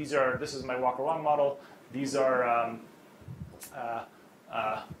this is my walk-along model. These are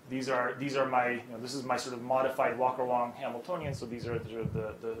my this is my sort of modified walk-along Hamiltonian. So these are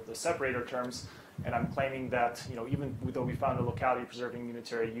the separator terms, and I'm claiming that even though we found a locality preserving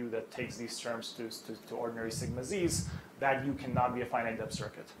unitary u that takes these terms to ordinary sigma z's, that u cannot be a finite depth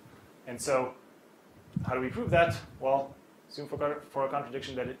circuit. And so how do we prove that? Well, assume for a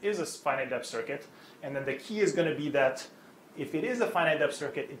contradiction that it is a finite depth circuit, and then the key is going to be that if it is a finite depth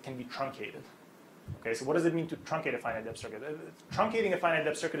circuit, it can be truncated. Okay, so what does it mean to truncate a finite depth circuit? Truncating a finite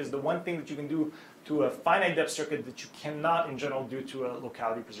depth circuit is the one thing that you can do to a finite depth circuit that you cannot, in general, do to a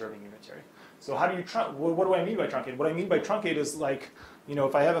locality preserving unitary. So how do you what do I mean by truncate? What I mean by truncate is like,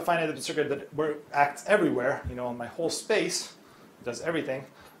 if I have a finite depth circuit that acts everywhere, on my whole space, does everything.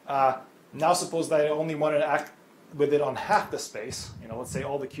 Now suppose that I only want to act with it on half the space. Let's say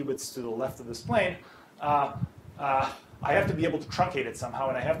all the qubits to the left of this plane. I have to be able to truncate it somehow,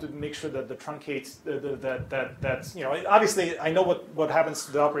 and I have to make sure that the truncate that's obviously I know what happens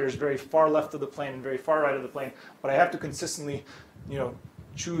to the operators very far left of the plane and very far right of the plane, but I have to consistently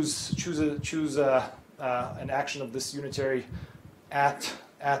choose an action of this unitary at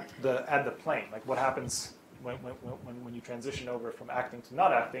the plane. Like what happens when you transition over from acting to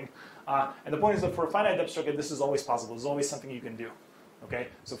not acting. And the point is that for a finite depth circuit, this is always possible. There's always something you can do. Okay,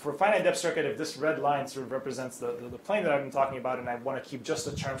 so for a finite depth circuit, if this red line sort of represents the plane that I've been talking about, and I want to keep just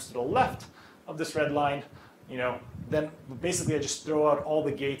the terms to the left of this red line, then basically I just throw out all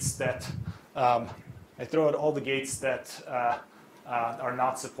the gates that are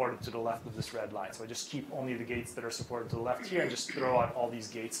not supported to the left of this red line. So I just keep only the gates that are supported to the left here and just throw out all these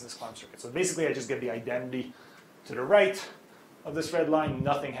gates in this clamp circuit. So basically I just get the identity to the right of this red line.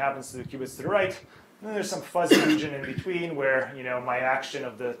 Nothing happens to the qubits to the right. And then there's some fuzzy region in between where my action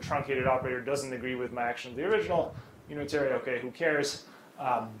of the truncated operator doesn't agree with my action of the original unitary. Okay, who cares?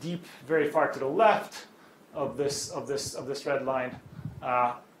 Deep, very far to the left of this red line,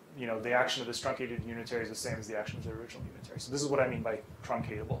 the action of this truncated unitary is the same as the action of the original unitary. So this is what I mean by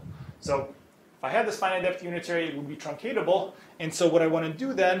truncatable. So if I had this finite depth unitary, it would be truncatable. And so what I want to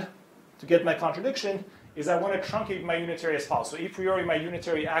do then, to get my contradiction, is I want to truncate my unitary as follows. So a priori, my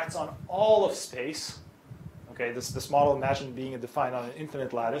unitary acts on all of space. Okay, this model, imagine being defined on an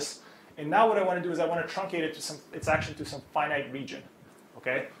infinite lattice. And now what I want to do is I want to truncate it to its action to some finite region.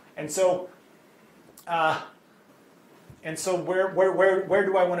 Okay, and so where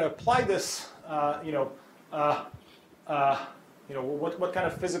do I want to apply this? What kind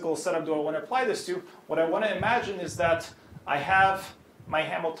of physical setup do I want to apply this to? What I want to imagine is that I have my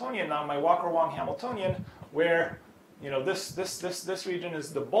Hamiltonian now, my Walker-Wong Hamiltonian, where this region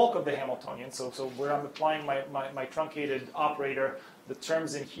is the bulk of the Hamiltonian. So where I'm applying my truncated operator, the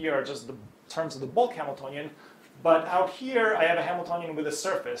terms in here are just the terms of the bulk Hamiltonian. But out here, I have a Hamiltonian with a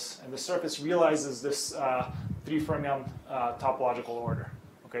surface, and the surface realizes this 3-fermion topological order.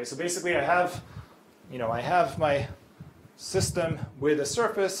 Okay, so basically, I have my system with a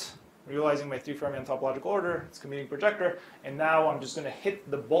surface realizing my 3-fermion topological order. It's a commuting projector, and now I'm just going to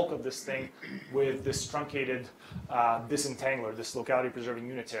hit the bulk of this thing with this truncated disentangler, this locality-preserving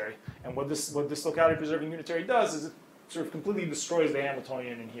unitary. And what this locality-preserving unitary does is it sort of completely destroys the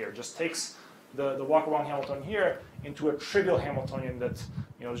Hamiltonian in here. Just takes the Walker-Wong Hamiltonian here into a trivial Hamiltonian that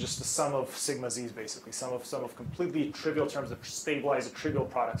is just the sum of sigma z's, basically, sum of completely trivial terms that stabilize a trivial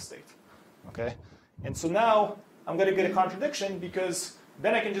product state. Okay, and so now I'm going to get a contradiction because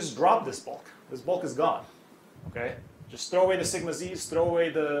then I can just drop this bulk. This bulk is gone. Okay, just throw away the sigma z's, throw away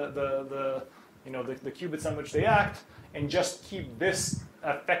the qubits on which they act, and just keep this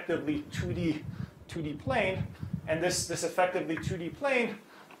effectively 2D plane. And this effectively 2D plane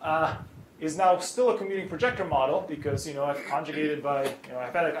is now still a commuting projector model because I've conjugated by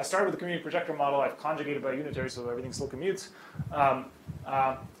I started with a commuting projector model. I've conjugated by unitary, so everything still commutes, and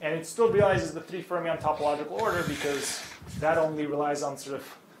it still realizes the 3-fermion topological order because that only relies on sort of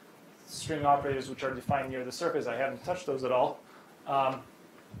string operators which are defined near the surface. I haven't touched those at all,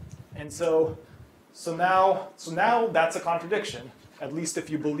 and so now that's a contradiction. At least if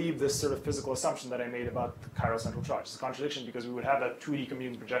you believe this sort of physical assumption that I made about the chiral central charge. It's a contradiction because we would have that 2D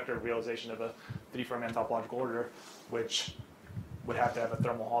commuting projector realization of a 3-fermion topological order, which would have to have a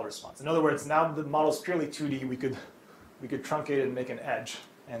thermal Hall response. In other words, now the model is purely 2D. We could truncate it and make an edge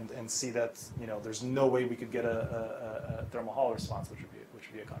and see that there's no way we could get a thermal Hall response, which would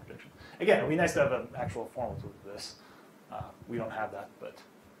be a contradiction. Again, it would be nice to have an actual formal proof of this. We don't have that, but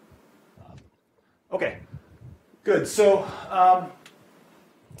okay, good. So.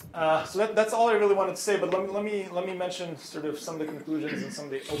 That's all I really wanted to say, but let me mention sort of some of the conclusions and some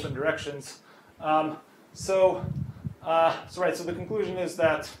of the open directions. So the conclusion is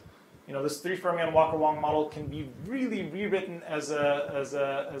that this 3-fermion Walker-Wong model can be really rewritten as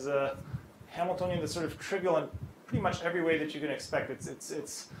a Hamiltonian that's sort of trivial in pretty much every way that you can expect.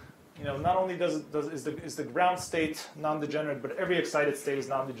 It's not only is the ground state non-degenerate, but every excited state is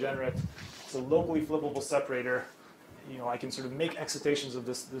non-degenerate. It's a locally flippable separator. I can sort of make excitations of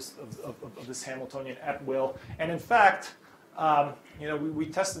this Hamiltonian at will. And in fact, we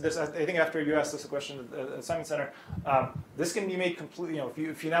tested this. I think after you asked us a question at Simon Center, this can be made completely.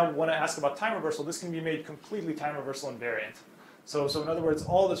 If you now want to ask about time reversal, this can be made completely time reversal invariant. So in other words,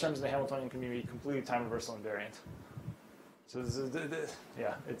 all the terms in the Hamiltonian can be made completely time reversal invariant. So this is,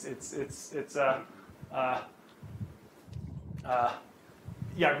 yeah,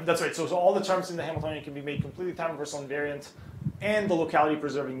 yeah, that's right. So all the terms in the Hamiltonian can be made completely time reversal invariant, and the locality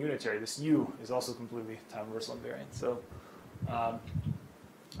preserving unitary, this U, is also completely time reversal invariant. So,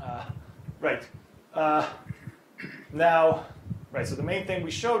 right. So the main thing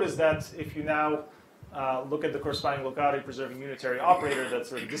we showed is that if you now look at the corresponding locality preserving unitary operator that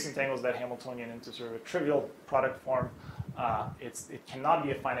sort of disentangles that Hamiltonian into sort of a trivial product form, it cannot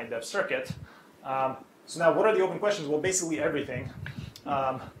be a finite depth circuit. So now what are the open questions? Well, basically everything.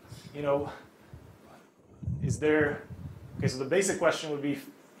 Is there, okay, so the basic question would be,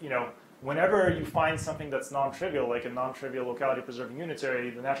 whenever you find something that's non-trivial, like a non-trivial locality preserving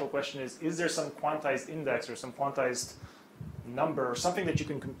unitary, the natural question is there some quantized index or some quantized number or something that you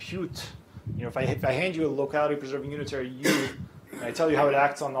can compute if I hand you a locality preserving unitary U, and I tell you how it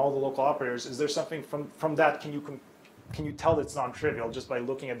acts on all the local operators, is there something from that, can you tell that it's non-trivial just by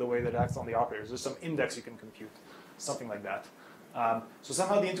looking at the way that it acts on the operators? There's some index you can compute, something like that. So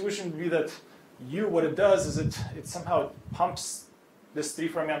somehow the intuition would be that U, what it does is it somehow pumps this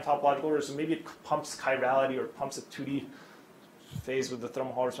 3-fermion topological order, so maybe it pumps chirality or pumps a 2D phase with the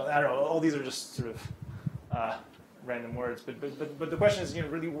thermal Hall response. I don't know, all these are just sort of random words, but the question is,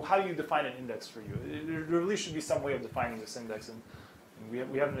 really, how do you define an index for you? There really should be some way of defining this index, and we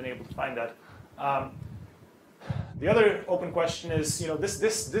haven't been able to find that. The other open question is,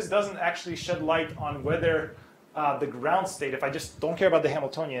 this doesn't actually shed light on whether the ground state, if I just don't care about the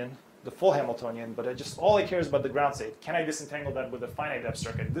Hamiltonian, the full Hamiltonian, but all I care is about the ground state, can I disentangle that with a finite depth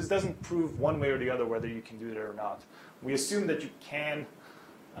circuit? This doesn't prove one way or the other whether you can do it or not. We assume that you can,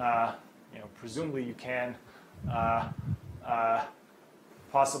 presumably you can,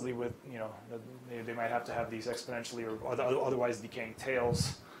 possibly with, they might have to have these exponentially or otherwise decaying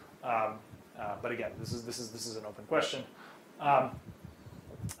tails. But again, this is an open question.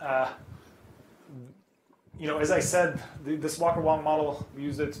 As I said, this Walker-Wong model, we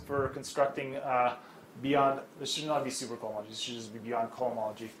used it for constructing beyond. This should not be super cohomology. This should just be beyond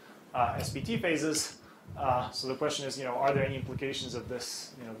cohomology SPT phases. So the question is, are there any implications of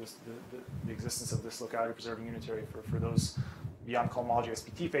this? The existence of this locality preserving unitary for those beyond cohomology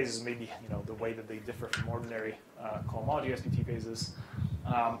SPT phases, maybe the way that they differ from ordinary cohomology SPT phases.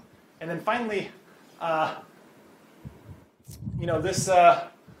 And then finally, this.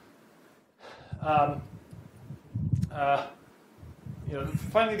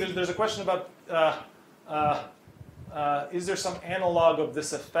 Finally, there's a question about is there some analog of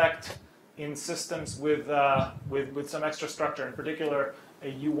this effect in systems with some extra structure, in particular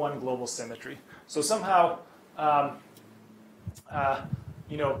a U1 global symmetry. So somehow, the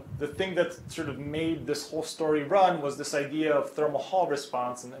thing that sort of made this whole story run was this idea of thermal Hall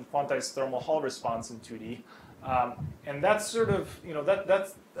response and quantized thermal Hall response in 2D. And that's sort of,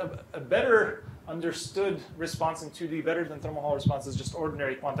 that's a better understood response in 2D, better than thermal Hall response, is just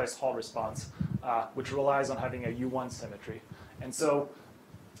ordinary quantized Hall response, which relies on having a U1 symmetry. And so,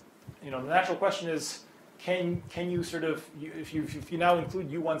 the natural question is, can you sort of, if you now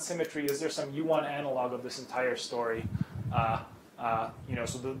include U1 symmetry, is there some U1 analog of this entire story? So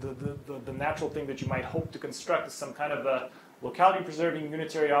the natural thing that you might hope to construct is some kind of a locality preserving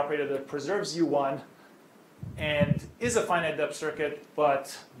unitary operator that preserves U1 and is a finite depth circuit,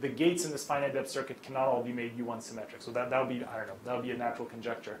 but the gates in this finite depth circuit cannot all be made U1 symmetric. So that would be, I don't know, that would be a natural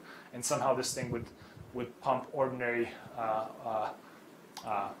conjecture. And somehow this thing would pump ordinary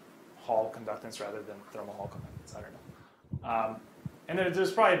Hall conductance rather than thermal Hall conductance. I don't know. And then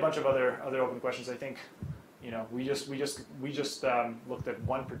there's probably a bunch of other open questions. I think, we just looked at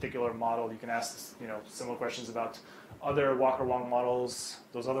one particular model. You can ask, similar questions about other Walker-Wong models.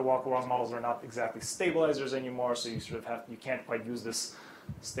 Those other Walker-Wong models are not exactly stabilizers anymore, so you sort of you can't quite use this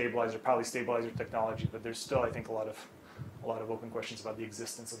Pauli stabilizer technology. But there's still, I think, a lot of open questions about the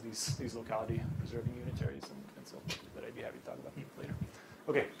existence of these locality preserving unitaries, and so that I'd be happy to talk about later.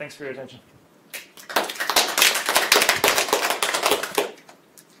 Okay, thanks for your attention.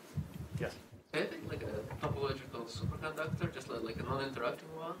 Yes. I think like a topological superconductor, just like a non-interacting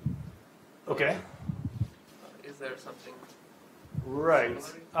one. Okay. Is there something? Right.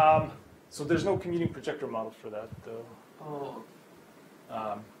 So there's no commuting projector model for that, though. Oh.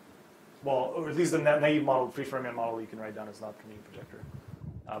 Well, or at least the naive model, free-fermion model, you can write down as not commuting projector.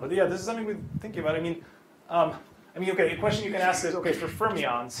 But yeah, this is something we're thinking about. Okay, a question you can ask is, okay, for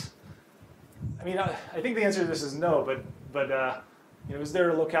fermions, I think the answer to this is no, but is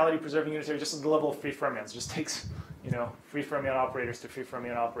there a locality preserving unitary just at the level of free fermions? It just takes, free fermion operators to free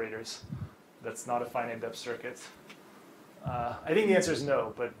fermion operators. That's not a finite depth circuit. I think the answer is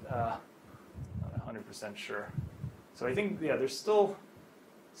no, but not 100% sure. So I think, yeah, there's still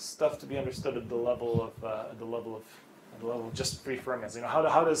stuff to be understood at the level of just free fermions.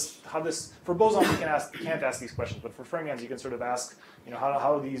 How does for bosons you can't ask these questions, but for fermions you can sort of ask,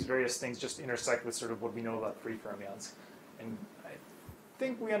 how these various things just intersect with sort of what we know about free fermions. And I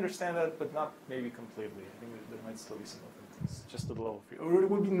think we understand that, but not maybe completely. I think there might still be some open things just at the level of free. Or it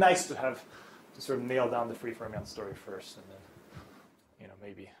would be nice to have to sort of nail down the free fermion story first, and then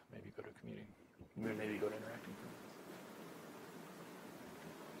maybe go to commuting, maybe go to interacting fermions.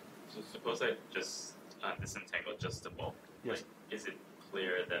 So suppose I just disentangle just the bulk. Yes. Is it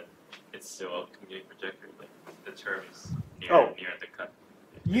clear that it's still a commuting projector, like the terms near the cut?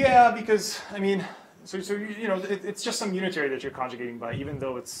 Yeah, because so it's just some unitary that you're conjugating by, even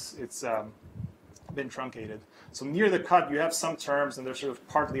though it's been truncated. So near the cut, you have some terms, and they're sort of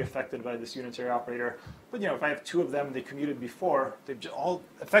partly affected by this unitary operator. But if I have two of them, and they commuted before,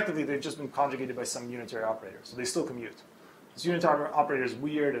 effectively they've just been conjugated by some unitary operator, so they still commute. This unitary operator is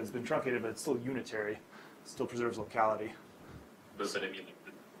weird, and it's been truncated, but it's still unitary. It still preserves locality. But I mean, like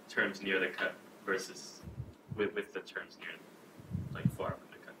the terms near the cut versus with the terms near, like far from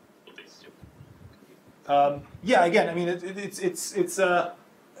the cut, will they still compute? Yeah, again, I mean, I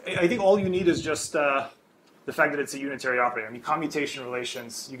think all you need is just the fact that it's a unitary operator. I mean, commutation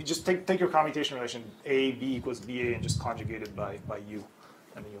relations, you can just take your commutation relation A, B equals BA and just conjugate it by U.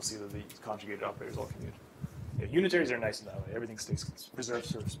 And then you'll see that the conjugated operators all commute. Yeah, unitaries are nice in that way. Everything preserves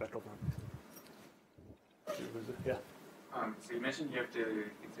sort of spectral properties. Yeah? So you mentioned you have to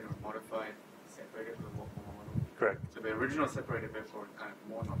consider a modified separator for the Walk-One model. Correct. So the original separator, therefore, is kind of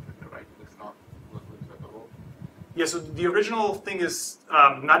more non-trivial, right? It's not locally. Yeah, so the original thing is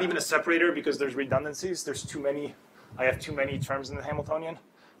not even a separator because there's redundancies. There's too many. I have too many terms in the Hamiltonian.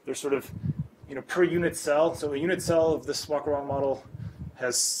 There's sort of, per unit cell. So a unit cell of this Walker-Wong model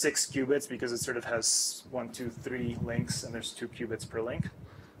has 6 qubits because it sort of has 1, 2, 3 links, and there's 2 qubits per link.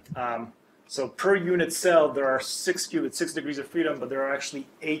 So per unit cell, there are 6 qubits, 6 degrees of freedom, but there are actually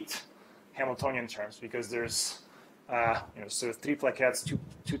 8 Hamiltonian terms because there's, so 3 plaquettes, two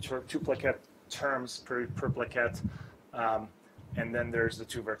plaquette terms per plaquette, and then there's the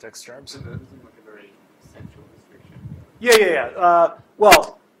 2 vertex terms. So that doesn't look a very central restriction. Yeah.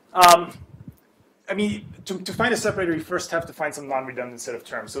 Well, I mean, to find a separator, you first have to find some non-redundant set of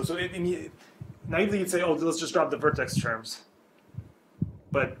terms. So naively, you'd say, let's just drop the vertex terms.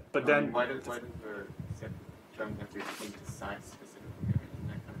 But then why does the set terms have to change the size specifically? I mean,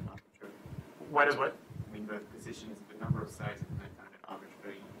 that kind of arbitrary. Why does what? I mean, the position is the number of sides is that kind of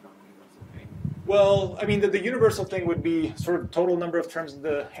arbitrary, non-universal thing. Well, I mean, the universal thing would be sort of total number of terms in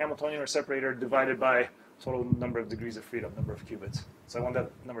the Hamiltonian or separator divided by total number of degrees of freedom, number of qubits. So I want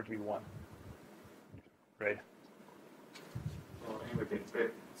that number to be 1. Right? Well, anyway,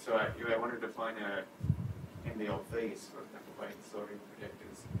 so I wanted to find a MBL phase, for example, by sorting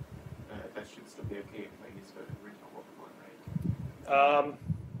projectors. That should still be okay if I use the original Walker-Wong, right?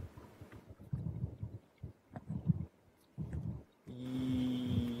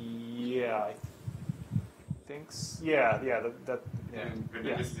 Yeah, I think yeah. But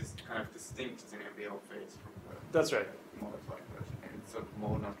this is kind of distinct as an MBL phase from the That's right. modified version, and it's sort of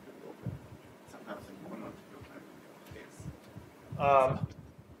more non-trivial, but sometimes a more non-trivial kind of phase.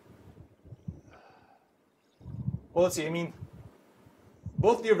 Well, let's see. I mean,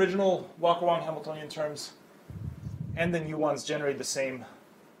 both the original Walker-Wong Hamiltonian terms and the new ones generate the same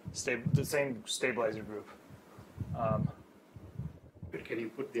stabilizer group. But can you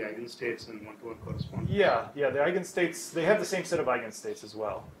put the eigenstates in one-to-one correspondence? Yeah. The eigenstates, they have the same set of eigenstates as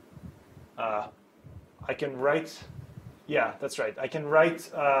well. I can write. Yeah, that's right. I can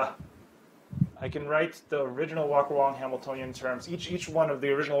write the original Walker-Wong Hamiltonian terms. Each one of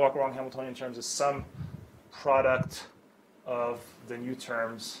the original Walker-Wong Hamiltonian terms is some product of the new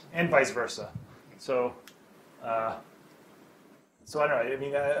terms, and vice versa. So, I don't know. I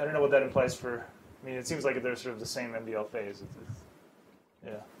mean, I don't know what that implies for. I mean, it seems like they're sort of the same MBL phase.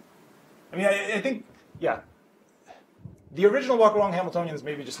 Yeah. I mean, I think, yeah. The original Walker-Wong Hamiltonian is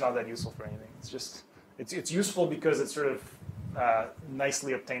maybe just not that useful for anything. It's just, it's useful because it's sort of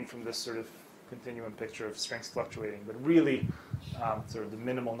nicely obtained from this sort of continuum picture of strengths fluctuating. But really, sort of the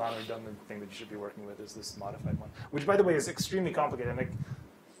minimal non-redundant thing that you should be working with is this modified one, which, by the way, is extremely complicated. Like,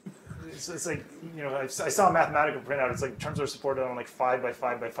 it's like, I saw a mathematical printout. It's like terms are supported on like 5 by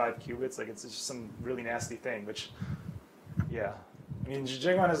 5 by 5 qubits. Like, it's just some really nasty thing, which, yeah. I mean,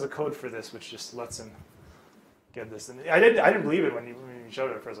 Zhengwan has a code for this, which just lets him get this. And I didn't believe it when you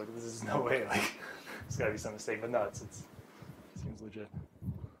showed it at first. Like, this is no way. Like, it's got to be some mistake. But no, it seems legit.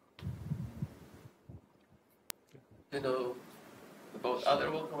 You know about other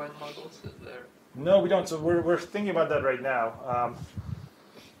Walker-Wong models? Is there? No, we don't. So we're thinking about that right now.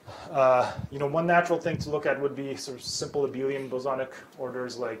 One natural thing to look at would be sort of simple abelian bosonic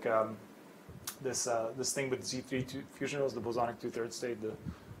orders, like this thing with Z3 fusionals, the bosonic 2/3 state, the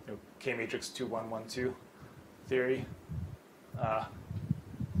K matrix 2-1-1-2 theory.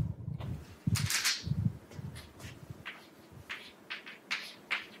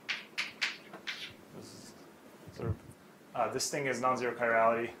 This thing is non-zero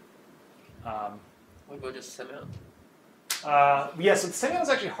chirality. What about just semyon? Yeah, so the semyon is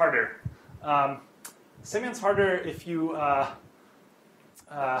actually harder. Semyon's harder if you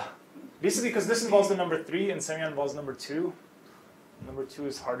basically because this involves the number 3 and semyon involves number 2. Number 2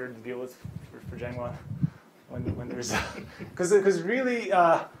 is harder to deal with for Zhengwan when there's because really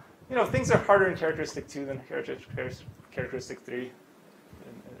things are harder in characteristic 2 than characteristic 3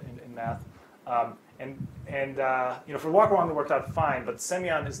 in math. For Walker-Wong, it worked out fine, but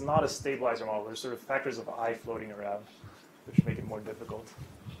Semyon is not a stabilizer model. There's sort of factors of I floating around, which make it more difficult.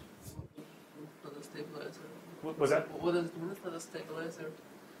 Not a stabilizer. What was that? What does it mean? It's not a stabilizer.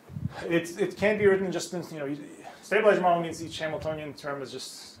 It can be written just in, stabilizer model means each Hamiltonian term is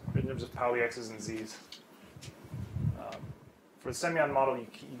just written in terms of Pauli x's and z's. For the Semyon model, it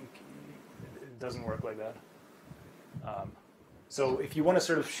doesn't work like that. So if you want to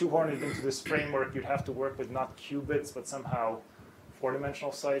sort of shoehorn it into this framework, you'd have to work with not qubits, but somehow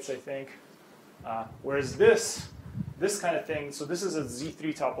 4-dimensional sites, I think. Whereas this kind of thing, so this is a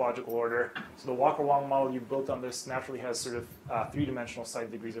Z3 topological order. So the Walker-Wong model you built on this naturally has sort of 3-dimensional site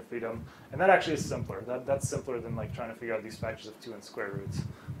degrees of freedom. And that actually is simpler. That's simpler than like trying to figure out these factors of 2 and square roots.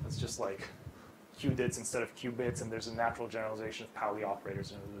 That's just like qubits instead of qubits, and there's a natural generalization of Pauli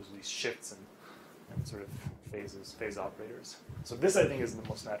operators, and there's these shifts and sort of phase operators. So this, I think, is the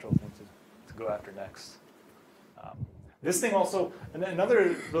most natural thing to go after next. This thing also, and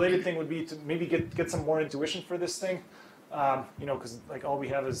another related thing would be to maybe get some more intuition for this thing, because like all we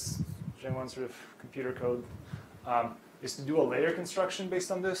have is Gen 1 sort of computer code, is to do a layer construction based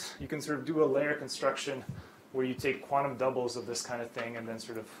on this. You can sort of do a layer construction where you take quantum doubles of this kind of thing and then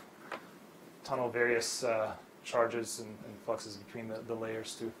sort of tunnel various charges and fluxes between the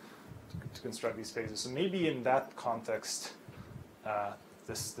layers to construct these phases. So maybe in that context,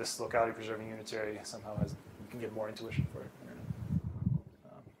 this locality preserving unitary somehow you can get more intuition for it.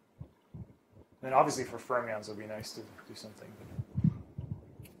 Then obviously for fermions, it would be nice to do something.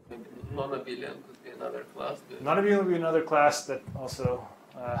 Maybe non-abelian could be another class. Non-abelian would be another class that also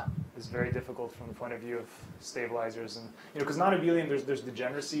is very difficult from the point of view of stabilizers, and because non-abelian there's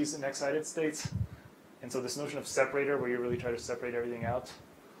degeneracies in excited states, and so this notion of separator, where you really try to separate everything out,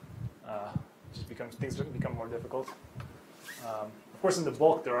 things become more difficult. Of course, in the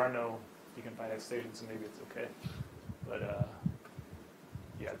bulk there are no deconfined excitations, so maybe it's okay, but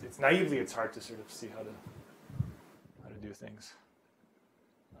yeah, naively it's hard to sort of see how to do things.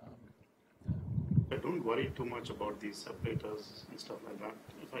 I don't worry too much about these separators and stuff like that.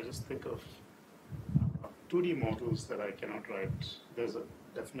 If I just think of 2D models that I cannot write, there's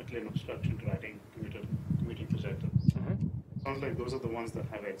definitely an obstruction to writing commuting projectors. Mm-hmm. Sounds like those are the ones that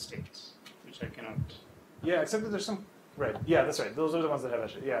have edge states, which I cannot. Yeah, except that there's some. Right. Yeah, that's right. Those are the ones that have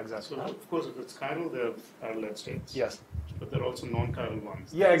edge. Yeah, exactly. So of course, if it's chiral, they have parallel edge states. Yes. But there are also non-chiral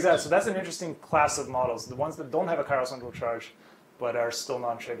ones. Yeah, exactly. So that's an interesting class of models. The ones that don't have a chiral central charge, but are still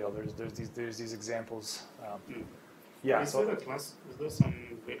non-trivial. There's these examples. Yeah. Is there some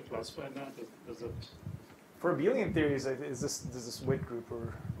way to classify that? Does it? For abelian theories, is this weight group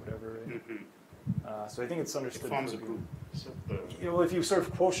or whatever? Right? Mm-hmm. So I think it's understood. It forms a group. So well, if you sort of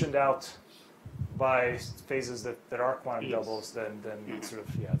quotient out by phases that are quantum yes. doubles, then it sort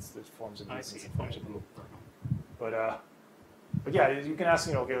of it forms a group. I see. It forms a group. But yeah, you can ask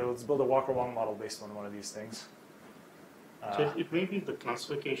okay, let's build a Walker-Wong model based on one of these things. So it may be the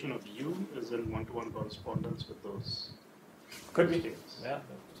classification of U is in one-to-one correspondence with those. Could be. states. Yeah,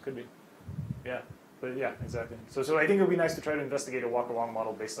 could be. Yeah, but yeah, exactly. So I think it would be nice to try to investigate a Walker-Wong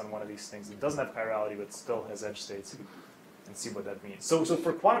model based on one of these things. It doesn't have chirality, but still has edge states, and see what that means. So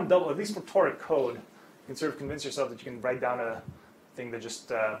for quantum double, at least for toric code, you can sort of convince yourself that you can write down a thing that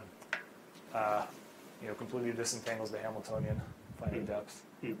just completely disentangles the Hamiltonian finite depth,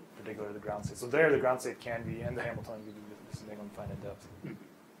 particularly the ground state. So there, the ground state can be, and the Hamiltonian can be disentangled in finite depth.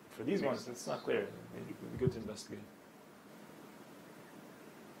 For these ones, it's not clear. It would be good to investigate.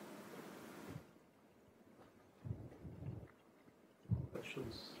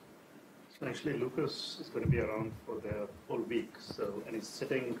 Questions? So actually, Lukasz is going to be around for the whole week. So, and he's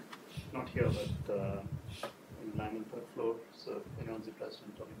sitting not here, but in landing third floor. So, if anyone's interested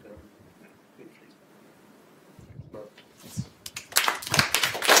in talking to him, feel free. Thanks.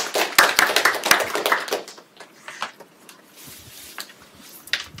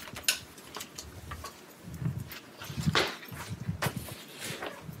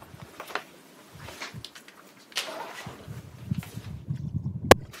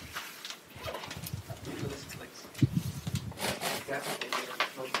 This is like